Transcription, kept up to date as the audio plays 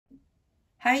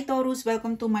Hi Taurus,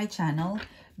 welcome to my channel.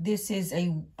 This is a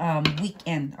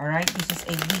weekend, all right? This is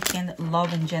a weekend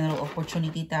love and general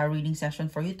opportunity tarot reading session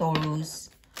for you Taurus.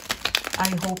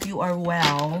 I hope you are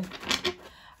well.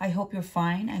 I hope you're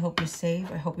fine. I hope you're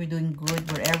safe. I hope you're doing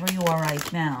good wherever you are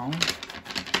right now.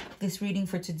 This reading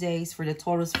for today is for the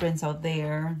Taurus friends out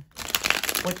there.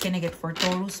 What can I get for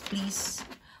Taurus, please?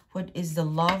 What is the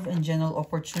love and general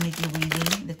opportunity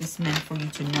reading that is meant for you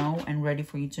to know and ready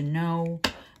for you to know?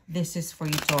 This is for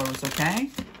you, Taurus, okay?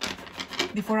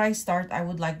 Before I start, I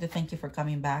would like to thank you for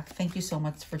coming back. Thank you so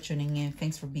much for tuning in.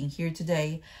 Thanks for being here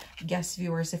today. Guest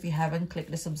viewers, if you haven't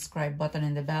clicked the subscribe button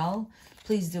and the bell,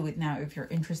 please do it now if you're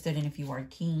interested and if you are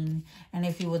keen. And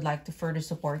if you would like to further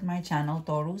support my channel,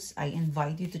 Taurus, I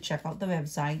invite you to check out the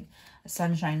website,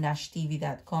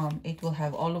 sunshine-tv.com. It will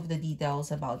have all of the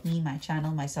details about me, my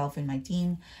channel, myself, and my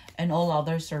team, and all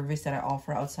other service that I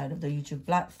offer outside of the YouTube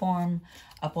platform.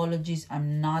 Apologies,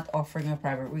 I'm not offering a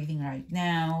private reading right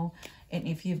now. And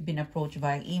if you've been approached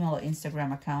via email or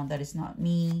Instagram account, that is not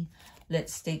me.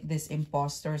 Let's take these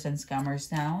imposters and scammers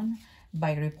down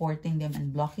by reporting them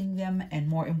and blocking them, and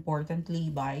more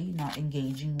importantly, by not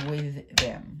engaging with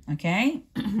them, okay?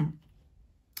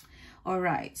 All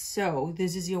right, so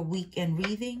this is your weekend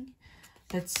reading.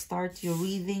 Let's start your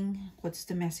reading. What's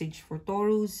the message for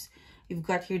Taurus? You've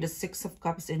got here the Six of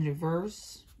Cups in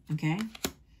reverse, okay?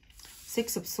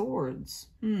 Six of Swords,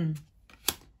 and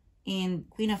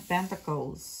Queen of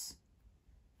Pentacles.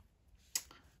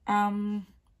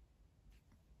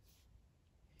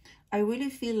 I really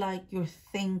feel like you're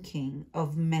thinking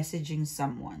of messaging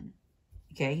someone,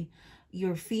 okay?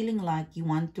 You're feeling like you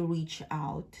want to reach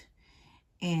out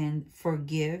and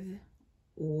forgive,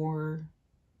 or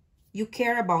you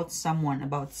care about someone,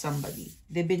 about somebody.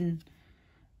 They've been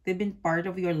part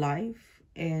of your life,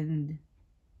 and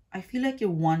I feel like you're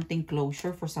wanting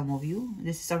closure for some of you.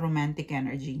 This is a romantic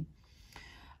energy.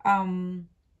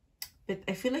 But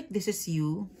I feel like this is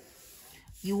you.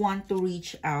 You want to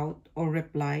reach out or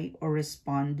reply or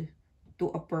respond to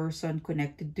a person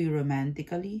connected to you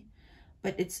romantically.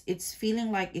 But it's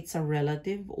feeling like it's a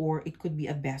relative, or it could be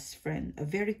a best friend, a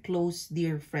very close,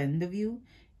 dear friend of you.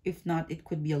 If not, it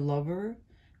could be a lover,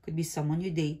 could be someone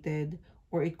you dated,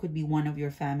 or it could be one of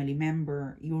your family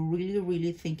member. You're really,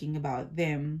 really thinking about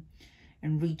them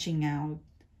and reaching out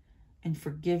and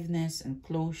forgiveness and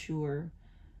closure.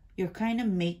 You're kind of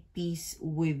make peace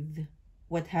with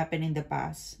what happened in the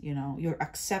past. You know, you're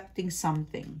accepting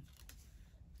something.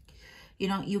 You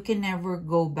know, you can never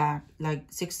go back, like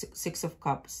six of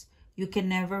Cups. You can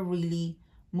never really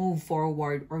move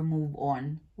forward or move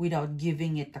on without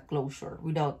giving it a closure,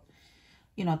 without,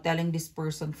 you know, telling this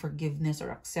person forgiveness or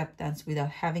acceptance,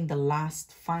 without having the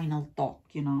last final talk.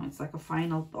 You know, it's like a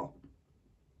final talk,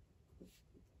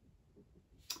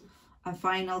 a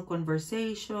final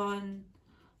conversation,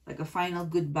 like a final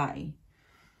goodbye.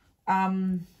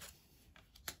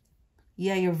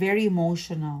 Yeah, you're very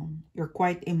emotional. You're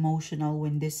quite emotional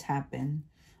when this happened.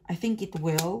 I think it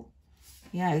will.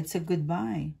 Yeah, it's a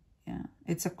goodbye. Yeah,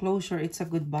 it's a closure. It's a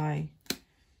goodbye.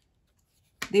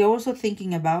 They're also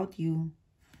thinking about you.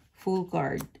 Full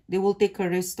card. They will take a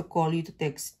risk to call you, to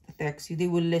text you. They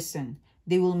will listen.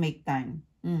 They will make time.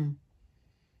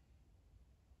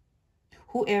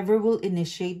 Whoever will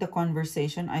initiate the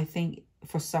conversation, I think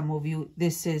for some of you,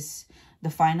 this is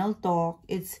the final talk.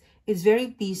 It's very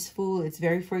peaceful. It's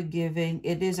very forgiving.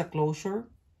 It is a closure.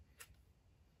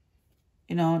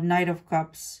 You know, Knight of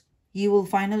Cups. You will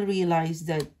finally realize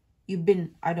that you've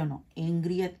been, I don't know,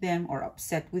 angry at them or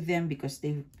upset with them because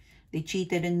they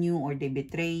cheated on you, or they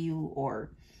betray you,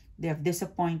 or they have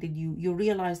disappointed you. You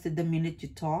realize that the minute you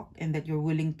talk and that you're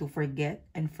willing to forget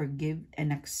and forgive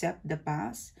and accept the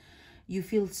past, you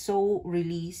feel so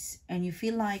released, and you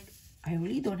feel like, I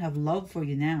really don't have love for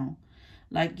you now.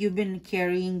 Like you've been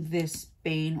carrying this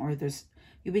pain, or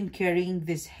you've been carrying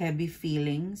this heavy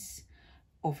feelings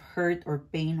of hurt or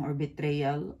pain or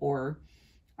betrayal, or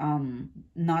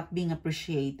not being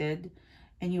appreciated.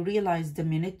 And you realize the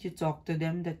minute you talk to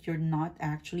them that you're not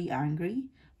actually angry.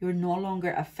 You're no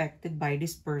longer affected by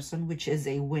this person, which is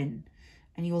a win.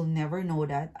 And you will never know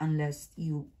that unless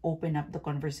you open up the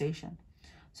conversation.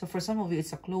 So for some of you,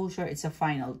 it's a closure. It's a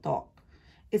final talk.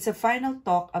 It's a final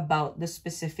talk about the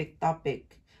specific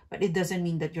topic, but it doesn't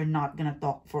mean that you're not going to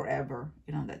talk forever.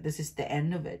 You know, that this is the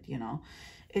end of it, you know.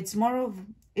 It's more of,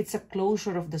 it's a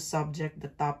closure of the subject, the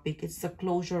topic. It's the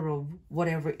closure of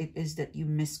whatever it is that you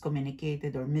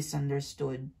miscommunicated or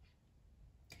misunderstood.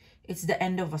 It's the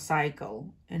end of a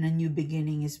cycle, and a new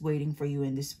beginning is waiting for you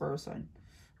and this person,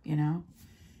 you know.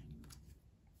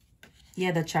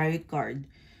 Yeah, the Chariot card.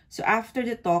 So after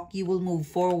the talk, you will move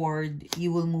forward,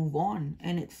 you will move on,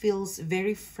 and it feels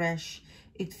very fresh.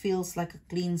 It feels like a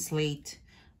clean slate.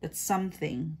 That's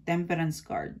something, Temperance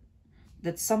card,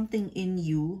 that something in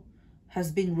you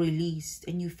has been released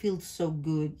and you feel so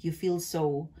good. You feel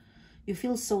so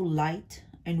light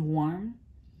and warm,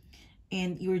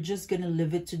 and you're just gonna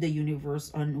live it to the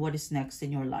universe on what is next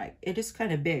in your life. It is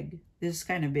kind of big. This is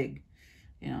kind of big.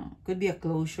 You know, could be a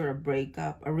closure, a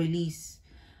breakup, a release,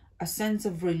 a sense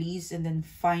of release, and then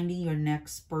finding your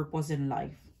next purpose in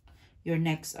life, your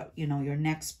next, your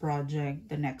next project,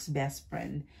 the next best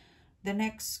friend, the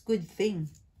next good thing.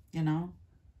 You know,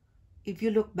 if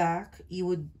you look back, you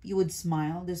would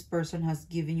smile. This person has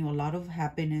given you a lot of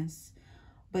happiness,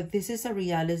 but this is a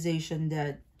realization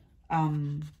that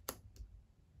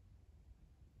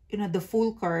the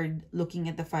Fool card, looking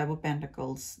at the Five of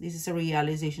Pentacles, this is a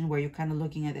realization where you're kind of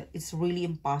looking at it. It's really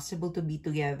impossible to be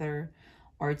together,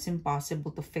 or it's impossible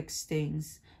to fix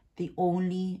things. The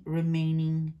only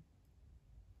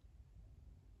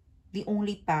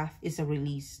path is a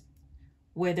release.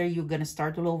 Whether you're going to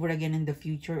start all over again in the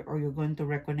future or you're going to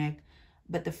reconnect.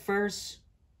 But the first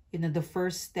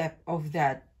step of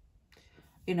that,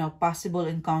 possible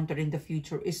encounter in the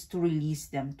future is to release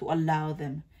them, to allow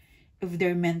them. If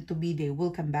they're meant to be, they will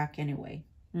come back anyway.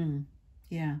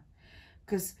 Yeah.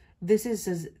 Because this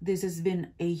has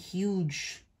been a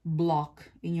huge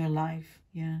block in your life.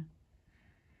 Yeah.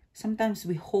 Sometimes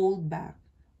we hold back.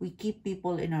 We keep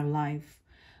people in our life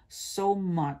so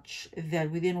much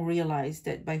that we didn't realize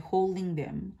that by holding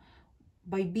them,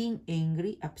 by being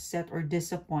angry, upset, or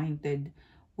disappointed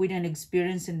with an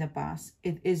experience in the past,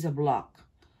 it is a block.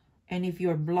 And if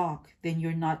you're blocked, then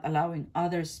you're not allowing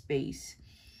other space,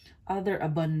 other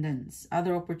abundance,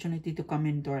 other opportunity to come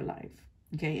into our life.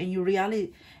 Okay, and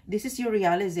this is your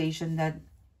realization that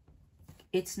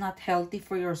it's not healthy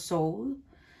for your soul,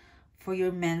 for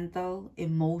your mental,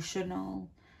 emotional,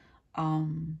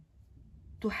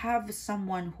 to have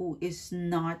someone who is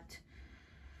not,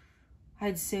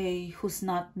 I'd say, who's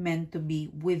not meant to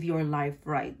be with your life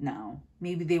right now.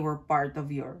 Maybe they were part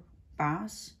of your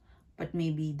past, but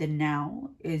maybe the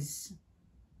now is,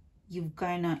 you've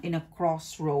kind of in a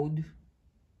crossroad,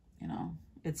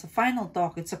 it's a final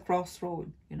talk, it's a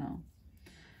crossroad,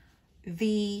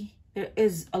 there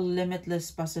is a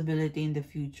limitless possibility in the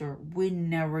future. We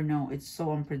never know. It's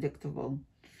so unpredictable.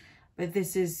 But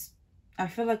this is, I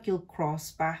feel like you'll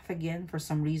cross path again. For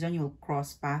some reason, you'll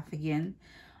cross path again.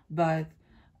 But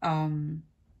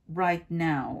right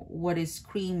now, what is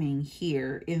screaming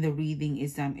here in the reading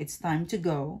is that it's time to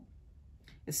go.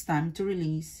 It's time to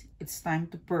release. It's time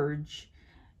to purge.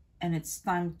 And it's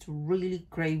time to really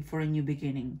crave for a new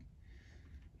beginning.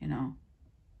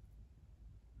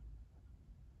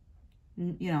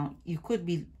 You could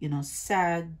be,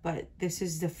 sad, but this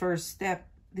is the first step.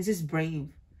 This is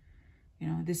brave.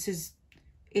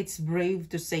 It's brave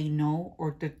to say no,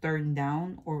 or to turn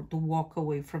down, or to walk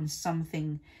away from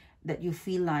something that you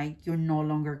feel like you're no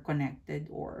longer connected,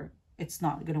 or it's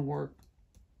not going to work.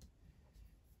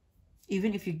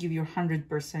 Even if you give your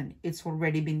 100%, it's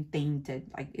already been tainted.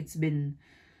 Like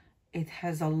it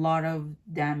has a lot of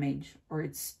damage, or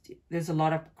there's a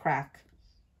lot of crack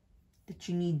that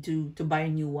you need to buy a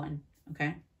new one,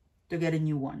 okay? To get a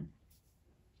new one.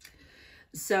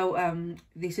 So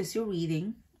this is your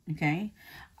reading, okay?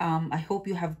 I hope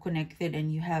you have connected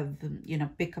and you have,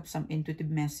 pick up some intuitive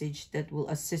message that will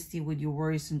assist you with your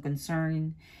worries and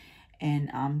concern.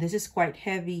 And this is quite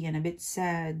heavy and a bit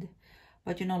sad,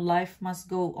 but life must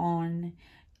go on.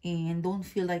 And don't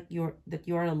feel like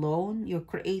you're alone. You're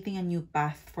creating a new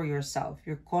path for yourself.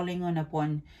 You're calling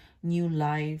upon new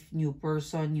life, new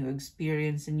person, new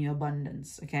experience, and new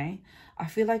abundance, okay? I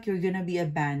feel like you're gonna be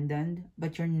abandoned,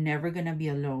 but you're never gonna be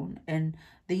alone. And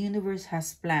the universe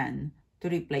has planned to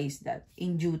replace that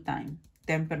in due time.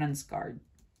 Temperance card.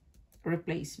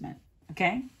 Replacement,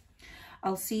 okay?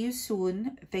 I'll see you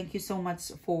soon. Thank you so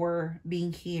much for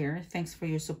being here. Thanks for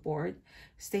your support.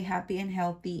 Stay happy and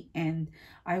healthy. And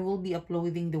I will be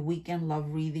uploading the weekend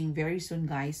love reading very soon,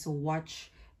 guys. So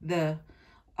watch the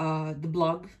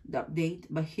blog, the update,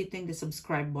 by hitting the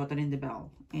subscribe button and the bell.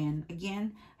 And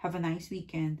again, have a nice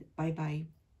weekend. Bye-bye.